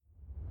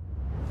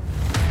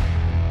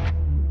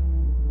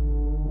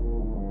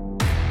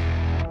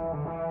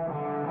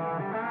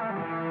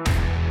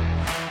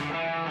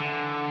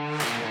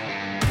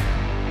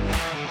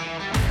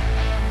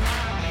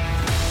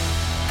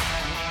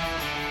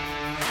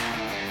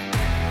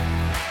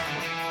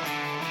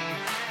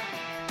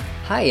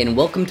Hi, and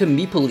welcome to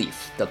Meeple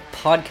Leaf, the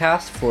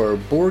podcast for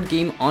board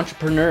game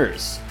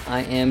entrepreneurs.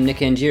 I am Nick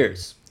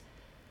Angiers.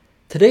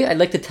 Today, I'd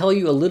like to tell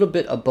you a little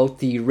bit about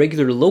the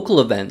regular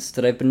local events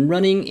that I've been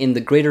running in the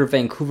greater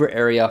Vancouver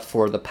area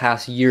for the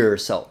past year or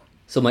so.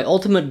 So my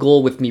ultimate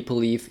goal with Meeple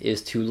Leaf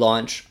is to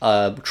launch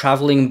a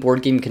traveling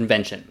board game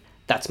convention.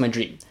 That's my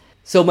dream.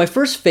 So my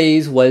first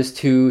phase was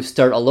to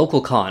start a local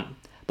con.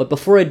 But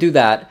before I do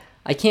that,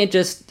 I can't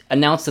just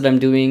announce that I'm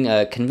doing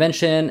a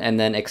convention and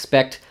then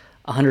expect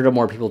 100 or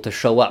more people to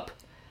show up.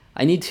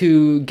 I need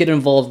to get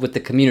involved with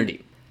the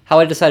community. How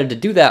I decided to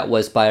do that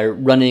was by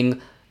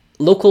running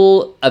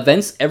local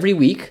events every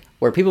week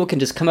where people can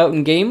just come out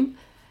and game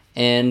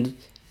and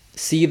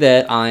see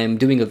that I'm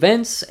doing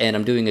events and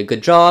I'm doing a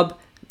good job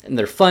and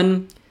they're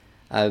fun.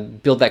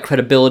 Build that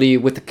credibility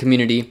with the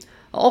community.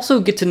 I'll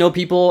also get to know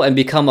people and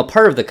become a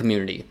part of the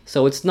community.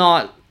 So it's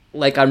not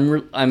like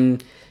I'm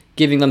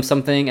giving them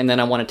something and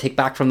then I want to take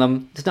back from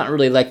them. It's not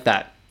really like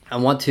that. I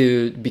want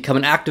to become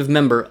an active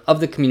member of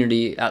the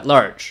community at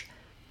large.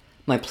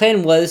 My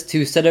plan was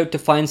to set out to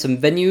find some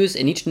venues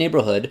in each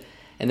neighborhood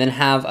and then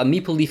have a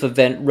Meeple Leaf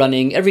event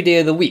running every day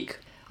of the week.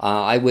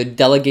 I would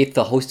delegate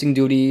the hosting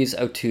duties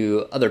out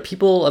to other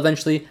people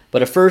eventually,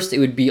 but at first it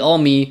would be all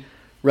me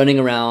running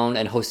around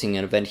and hosting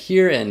an event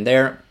here and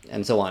there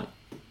and so on.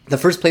 The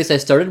first place I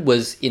started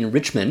was in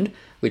Richmond,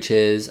 which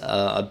is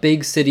a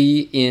big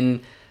city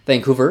in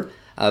Vancouver.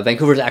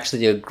 Vancouver is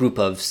actually a group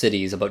of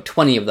cities, about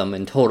 20 of them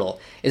in total.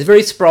 It's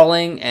very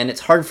sprawling and it's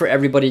hard for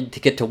everybody to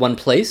get to one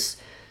place.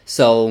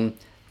 So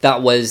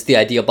that was the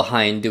idea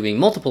behind doing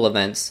multiple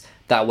events.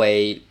 That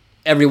way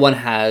everyone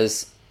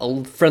has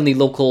a friendly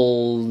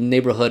local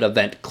neighborhood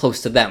event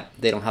close to them.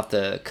 They don't have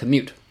to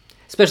commute.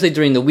 Especially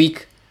during the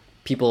week,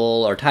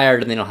 people are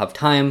tired and they don't have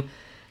time.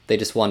 They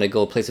just want to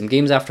go play some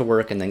games after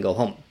work and then go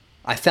home.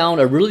 I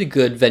found a really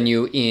good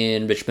venue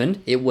in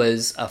Richmond. It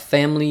was a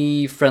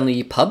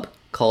family-friendly pub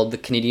called the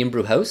Canadian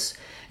Brew House,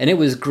 and it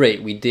was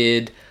great. We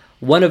did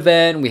one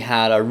event, we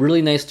had a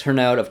really nice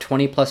turnout of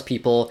 20 plus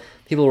people.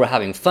 People were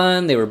having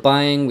fun, they were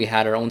buying, we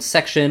had our own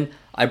section.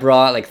 I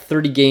brought like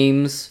 30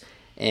 games,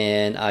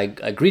 and I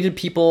greeted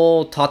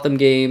people, taught them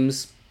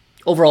games.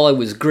 Overall, it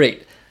was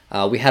great.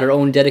 We had our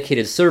own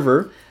dedicated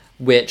server,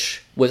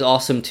 which was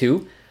awesome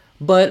too,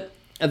 but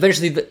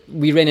eventually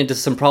we ran into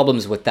some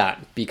problems with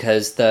that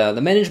because the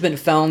management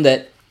found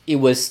that it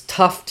was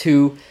tough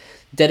to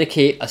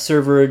dedicate a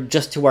server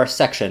just to our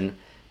section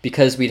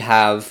because we'd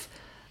have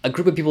a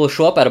group of people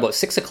show up at about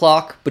 6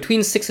 o'clock.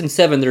 Between 6 and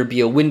 7, there'd be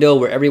a window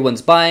where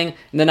everyone's buying.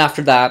 And then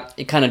after that,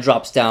 it kind of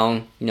drops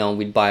down. You know,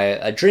 we'd buy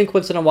a drink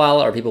once in a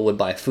while or people would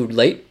buy food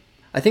late.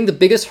 I think the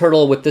biggest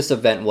hurdle with this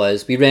event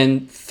was we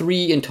ran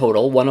 3 in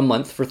total, 1 a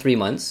month for 3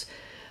 months.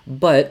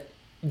 But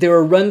they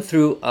were run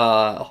through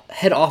a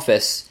head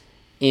office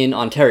in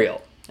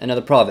Ontario, another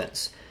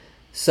province.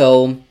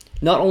 So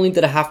not only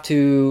did I have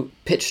to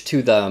pitch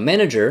to the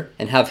manager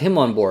and have him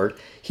on board,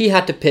 he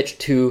had to pitch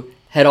to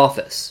head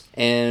office.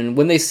 And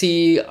when they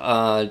see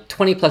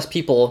 20 plus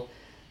people,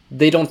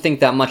 they don't think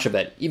that much of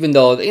it, even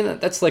though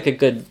that's like a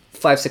good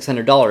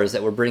 $500-$600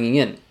 that we're bringing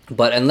in.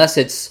 But unless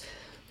it's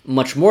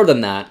much more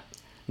than that,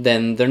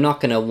 then they're not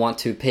going to want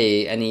to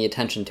pay any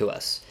attention to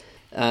us.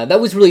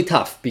 That was really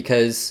tough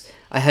because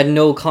I had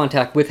no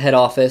contact with head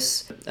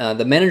office.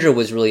 The manager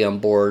was really on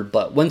board,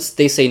 but once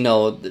they say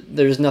no,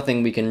 there's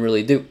nothing we can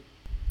really do.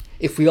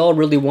 If we all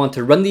really want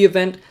to run the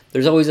event,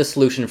 there's always a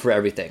solution for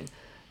everything.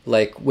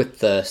 Like with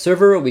the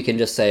server, we can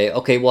just say,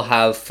 okay, we'll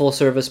have full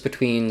service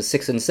between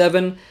 6 and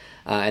 7,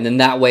 and then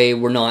that way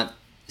we're not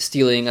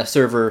stealing a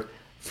server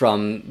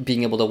from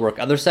being able to work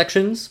other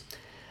sections.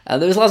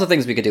 There's lots of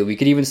things we could do. We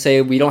could even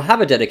say we don't have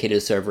a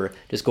dedicated server,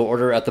 just go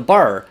order at the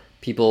bar.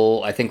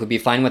 People, I think, would be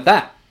fine with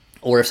that.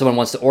 Or if someone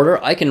wants to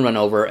order, I can run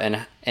over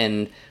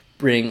and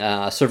bring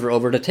a server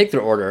over to take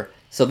their order,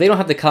 so they don't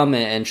have to come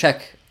and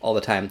check all the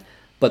time.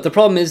 But the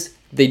problem is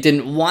they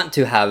didn't want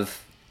to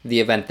have the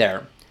event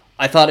there.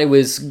 I thought it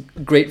was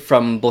great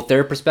from both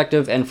their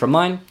perspective and from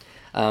mine,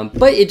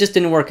 but it just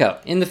didn't work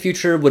out. In the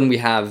future, when we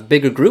have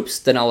bigger groups,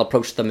 then I'll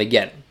approach them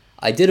again.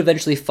 I did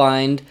eventually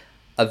find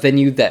a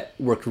venue that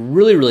worked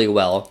really, really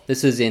well.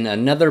 This is in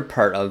another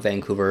part of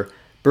Vancouver,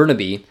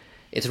 Burnaby.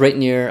 It's right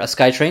near a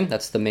SkyTrain.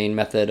 That's the main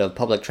method of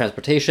public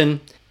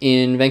transportation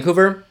in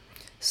Vancouver.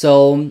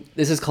 So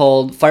this is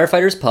called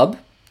Firefighters Pub.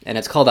 And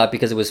it's called that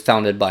because it was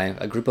founded by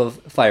a group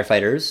of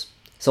firefighters.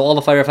 So all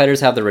the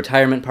firefighters have their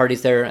retirement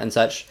parties there and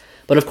such.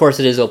 But of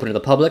course it is open to the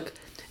public.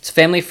 It's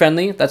family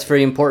friendly. That's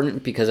very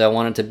important because I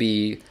want it to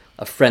be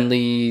a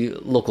friendly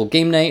local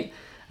game night.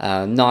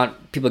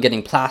 Not people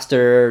getting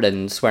plastered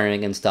and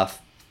swearing and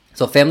stuff.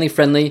 So family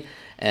friendly,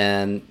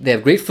 and they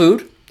have great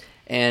food.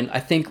 And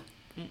I think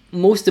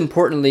most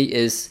importantly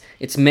is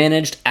it's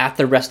managed at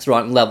the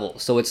restaurant level.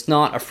 So it's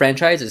not a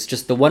franchise. It's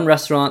just the one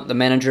restaurant, the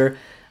manager.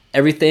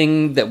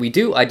 Everything that we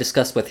do, I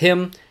discuss with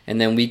him, and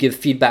then we give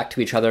feedback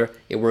to each other.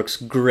 It works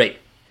great.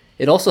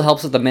 It also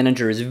helps that the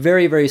manager is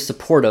very, very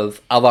supportive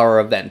of our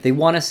event. They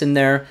want us in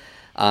there.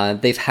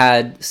 They've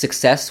had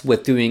success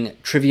with doing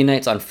trivia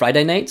nights on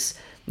Friday nights.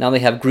 Now they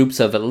have groups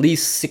of at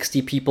least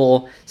 60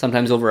 people,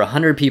 sometimes over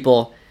 100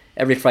 people,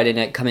 every Friday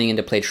night coming in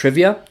to play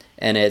trivia,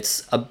 and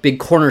it's a big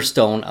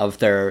cornerstone of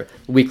their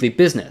weekly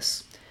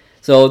business.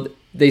 So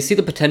they see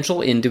the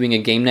potential in doing a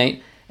game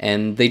night,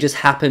 and they just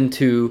happen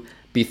to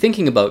be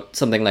thinking about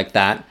something like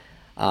that.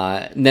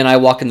 Then I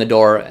walk in the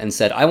door and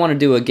said, I want to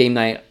do a game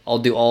night. I'll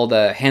do all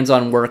the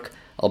hands-on work.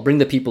 I'll bring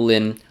the people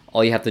in.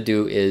 All you have to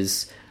do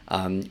is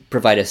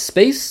provide us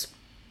space.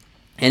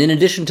 And in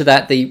addition to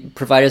that, they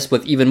provide us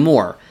with even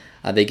more.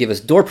 They give us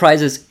door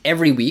prizes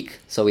every week.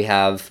 So we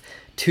have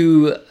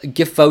 2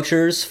 gift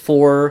vouchers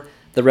for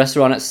the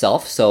restaurant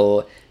itself.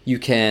 So you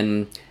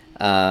can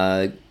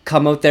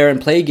come out there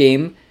and play a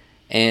game.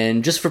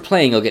 And just for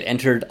playing, you'll get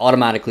entered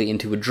automatically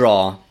into a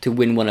draw to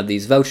win one of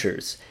these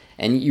vouchers.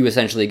 And you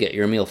essentially get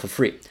your meal for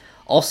free.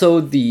 Also,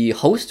 the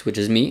host, which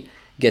is me,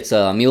 gets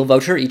a meal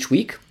voucher each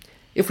week.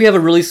 If we have a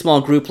really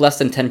small group, less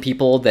than 10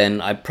 people,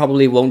 then I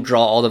probably won't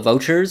draw all the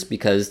vouchers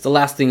because the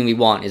last thing we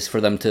want is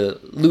for them to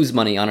lose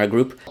money on our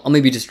group. I'll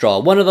maybe just draw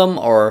one of them,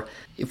 or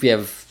if we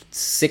have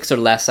 6 or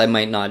less, I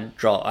might not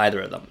draw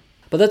either of them.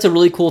 But that's a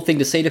really cool thing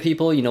to say to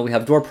people. You know, we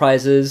have door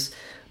prizes.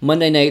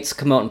 Monday nights,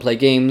 come out and play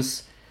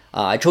games.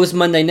 I chose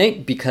Monday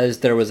night because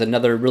there was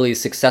another really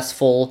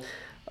successful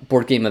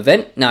board game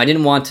event. Now, I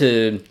didn't want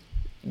to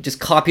just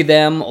copy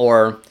them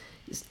or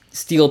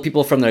steal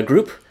people from their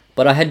group,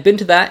 but I had been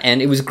to that,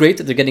 and it was great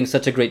that they're getting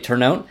such a great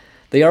turnout.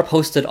 They are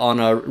posted on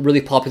a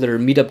really popular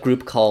meetup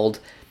group called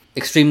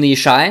Extremely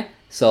Shy,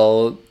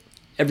 so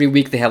every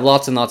week they have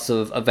lots and lots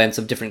of events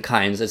of different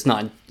kinds. It's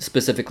not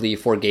specifically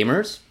for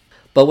gamers.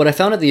 But what I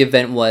found at the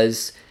event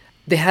was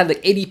they had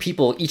like 80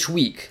 people each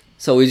week,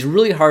 so it was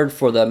really hard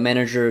for the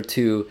manager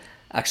to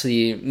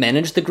actually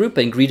manage the group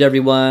and greet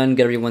everyone,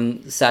 get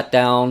everyone sat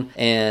down,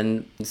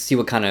 and see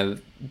what kind of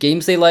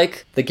games they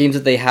like. The games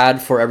that they had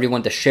for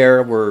everyone to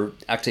share were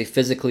actually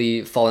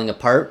physically falling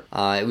apart.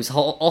 It was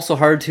also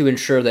hard to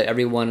ensure that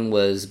everyone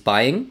was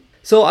buying.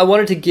 So I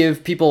wanted to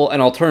give people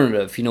an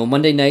alternative. You know,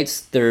 Monday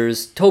nights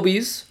there's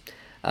Toby's,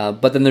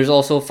 but then there's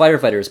also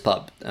Firefighters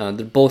Pub.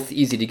 They're both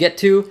easy to get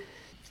to.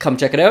 Come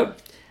check it out.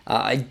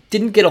 I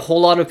didn't get a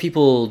whole lot of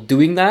people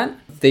doing that.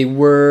 They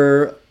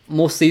were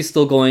mostly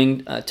still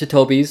going to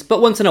Toby's,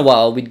 but once in a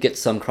while we'd get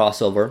some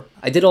crossover.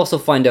 I did also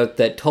find out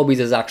that Toby's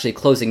is actually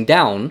closing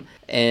down,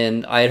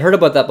 and I had heard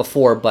about that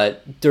before,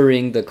 but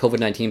during the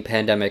COVID-19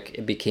 pandemic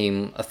it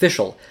became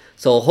official.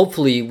 So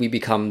hopefully we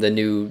become the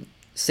new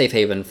safe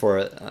haven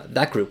for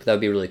that group. That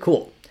would be really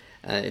cool.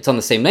 It's on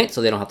the same night, so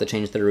they don't have to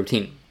change their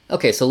routine.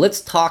 Okay, so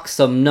let's talk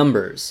some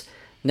numbers.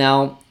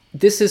 Now,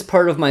 this is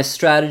part of my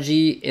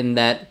strategy in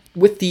that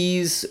with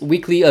these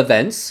weekly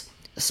events,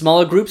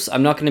 smaller groups,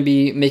 I'm not going to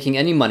be making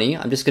any money.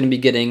 I'm just going to be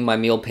getting my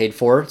meal paid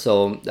for,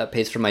 so that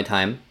pays for my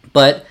time.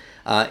 But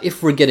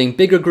if we're getting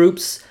bigger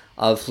groups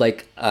of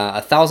like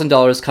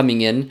 $1,000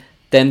 coming in,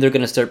 then they're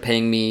going to start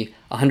paying me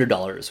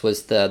 $100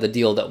 was the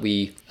deal that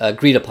we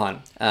agreed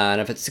upon. And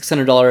if it's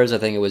 $600, I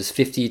think it was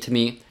 $50 to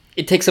me.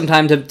 It takes some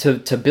time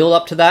to build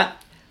up to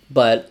that,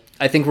 but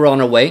I think we're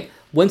on our way.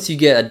 Once you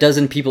get a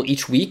dozen people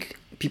each week,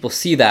 people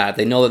see that.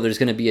 They know that there's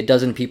going to be a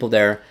dozen people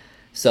there,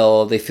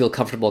 so they feel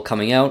comfortable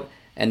coming out.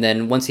 And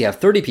then once you have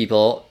 30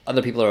 people,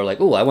 other people are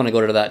like, oh, I want to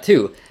go to that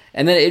too.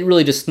 And then it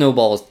really just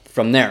snowballs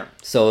from there.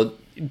 So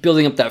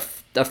building up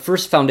that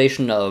first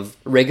foundation of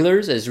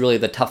regulars is really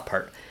the tough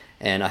part.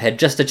 And I had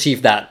just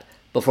achieved that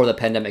before the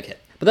pandemic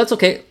hit. But that's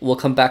okay. We'll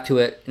come back to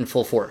it in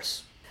full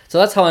force. So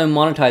that's how I'm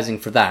monetizing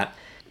for that.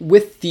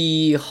 With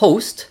the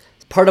host,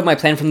 part of my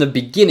plan from the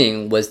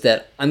beginning was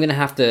that I'm going to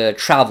have to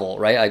travel,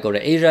 right? I go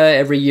to Asia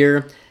every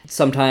year.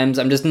 Sometimes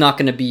I'm just not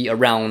going to be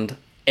around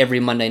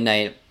every Monday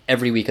night,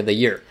 every week of the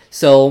year.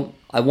 So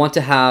I want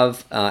to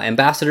have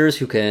ambassadors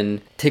who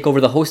can take over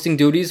the hosting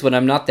duties when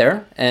I'm not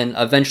there, and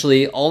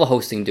eventually all the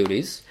hosting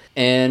duties.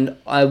 And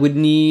I would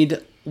need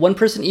one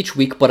person each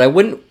week, but I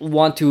wouldn't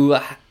want to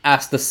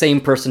ask the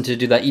same person to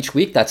do that each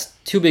week. That's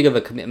too big of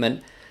a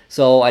commitment.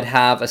 So I'd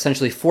have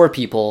essentially 4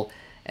 people,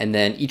 and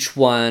then each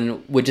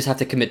one would just have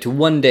to commit to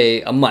 1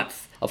 day a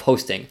month of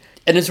hosting.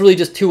 And it's really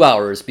just 2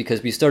 hours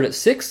because we start at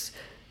 6,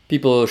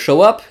 people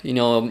show up,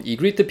 you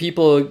greet the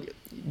people,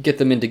 get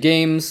them into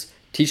games,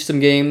 teach them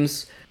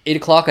games. 8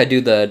 o'clock, I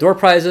do the door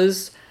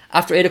prizes.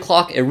 After 8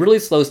 o'clock, it really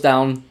slows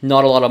down.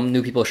 Not a lot of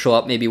new people show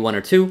up, maybe 1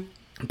 or 2.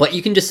 But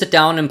you can just sit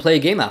down and play a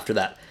game after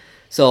that.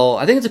 So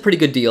I think it's a pretty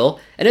good deal,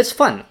 and it's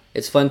fun.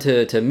 It's fun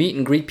to meet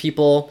and greet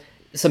people.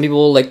 Some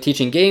people like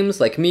teaching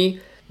games, like me.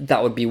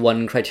 That would be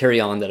one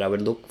criterion that I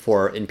would look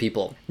for in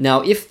people.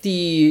 Now, if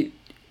the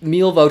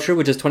meal voucher,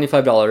 which is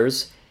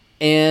 $25,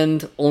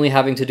 and only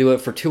having to do it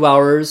for 2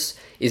 hours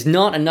is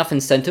not enough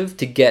incentive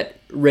to get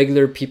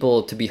regular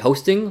people to be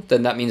hosting,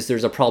 then that means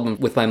there's a problem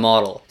with my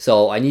model.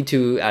 So I need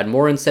to add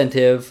more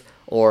incentive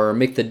or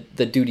make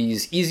the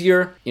duties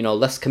easier,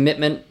 less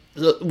commitment.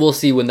 We'll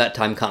see when that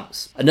time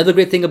comes. Another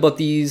great thing about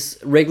these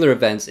regular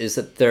events is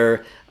that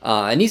they're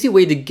an easy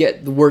way to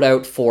get the word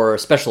out for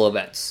special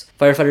events.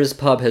 Firefighters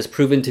Pub has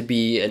proven to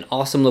be an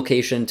awesome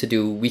location to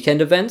do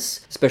weekend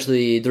events,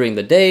 especially during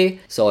the day,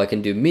 so I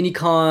can do mini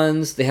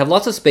cons. They have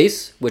lots of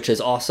space, which is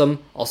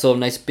awesome. Also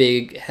nice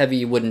big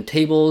heavy wooden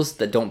tables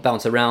that don't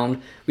bounce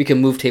around. We can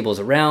move tables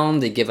around.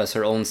 They give us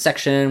our own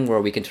section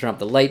where we can turn up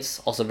the lights,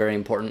 also very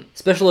important.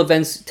 Special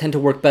events tend to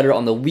work better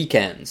on the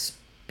weekends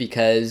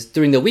because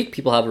during the week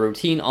people have a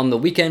routine. On the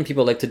weekend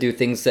people like to do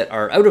things that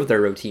are out of their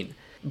routine.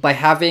 By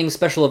having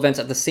special events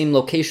at the same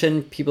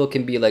location, people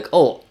can be like,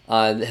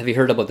 have you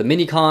heard about the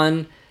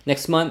Minicon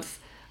next month?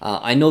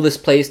 I know this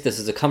place, this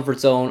is a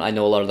comfort zone. I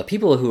know a lot of the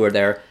people who are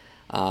there.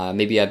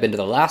 Maybe I've been to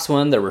the last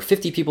one, there were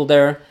 50 people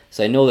there.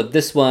 So I know that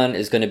this one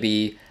is going to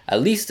be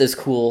at least as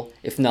cool,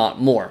 if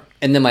not more.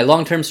 And then my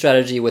long-term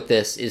strategy with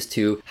this is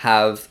to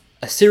have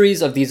a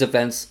series of these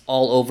events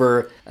all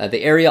over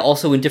the area,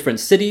 also in different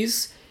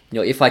cities.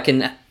 If I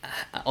can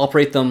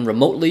operate them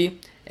remotely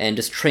and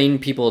just train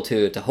people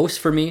to host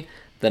for me,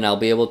 then I'll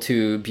be able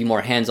to be more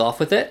hands-off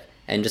with it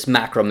and just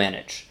macro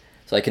manage.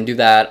 So I can do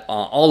that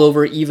all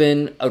over,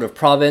 even out of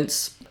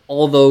province.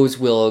 All those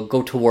will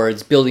go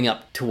towards building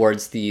up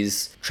towards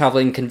these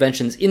traveling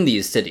conventions in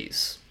these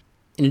cities.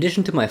 In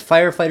addition to my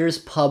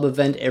Firefighters Pub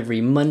event every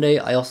Monday,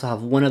 I also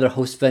have one other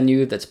host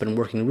venue that's been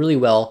working really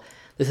well.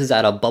 This is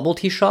at a bubble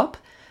tea shop.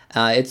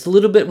 It's a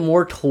little bit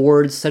more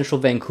towards central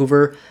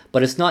Vancouver,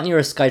 but it's not near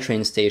a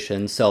SkyTrain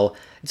station, so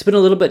it's been a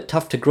little bit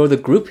tough to grow the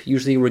group.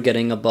 Usually we're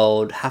getting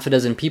about half a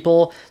dozen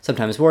people,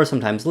 sometimes more,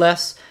 sometimes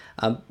less.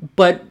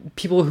 But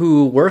people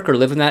who work or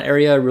live in that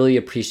area really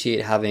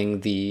appreciate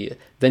having the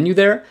venue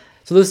there.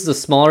 So this is a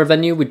smaller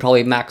venue. We'd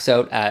probably max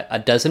out at a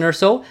dozen or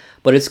so,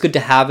 but it's good to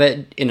have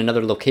it in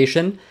another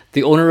location.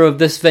 The owner of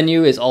this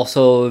venue is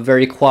also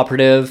very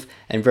cooperative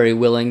and very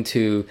willing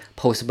to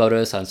post about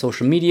us on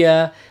social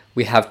media.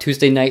 We have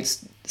Tuesday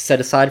nights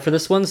set aside for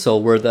this one, so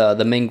we're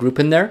the main group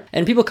in there.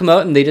 And people come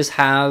out and they just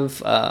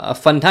have a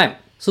fun time.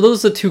 So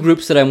those are the two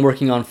groups that I'm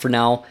working on for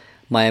now.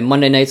 My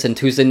Monday nights and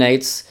Tuesday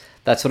nights,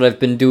 that's what I've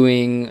been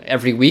doing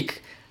every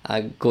week,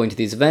 going to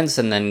these events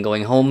and then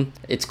going home.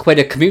 It's quite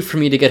a commute for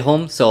me to get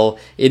home, so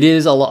it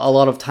is a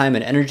lot of time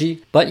and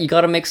energy, but you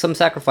gotta make some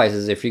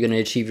sacrifices if you're gonna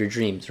achieve your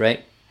dreams,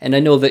 right? And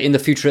I know that in the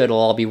future it'll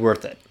all be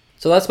worth it.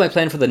 So that's my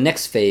plan for the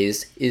next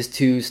phase, is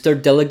to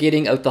start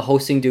delegating out the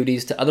hosting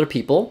duties to other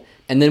people.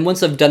 And then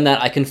once I've done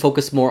that, I can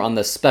focus more on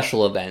the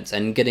special events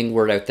and getting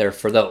word out there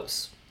for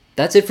those.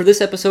 That's it for this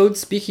episode.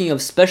 Speaking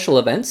of special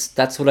events,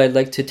 that's what I'd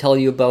like to tell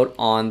you about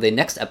on the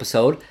next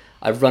episode.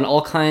 I've run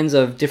all kinds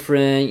of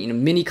different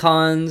mini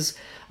cons,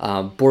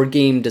 board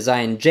game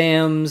design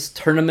jams,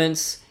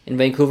 tournaments in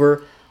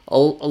Vancouver. A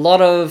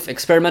lot of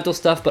experimental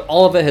stuff, but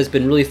all of it has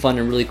been really fun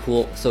and really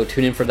cool, so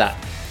tune in for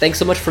that. Thanks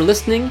so much for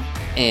listening,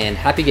 and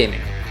happy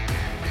gaming.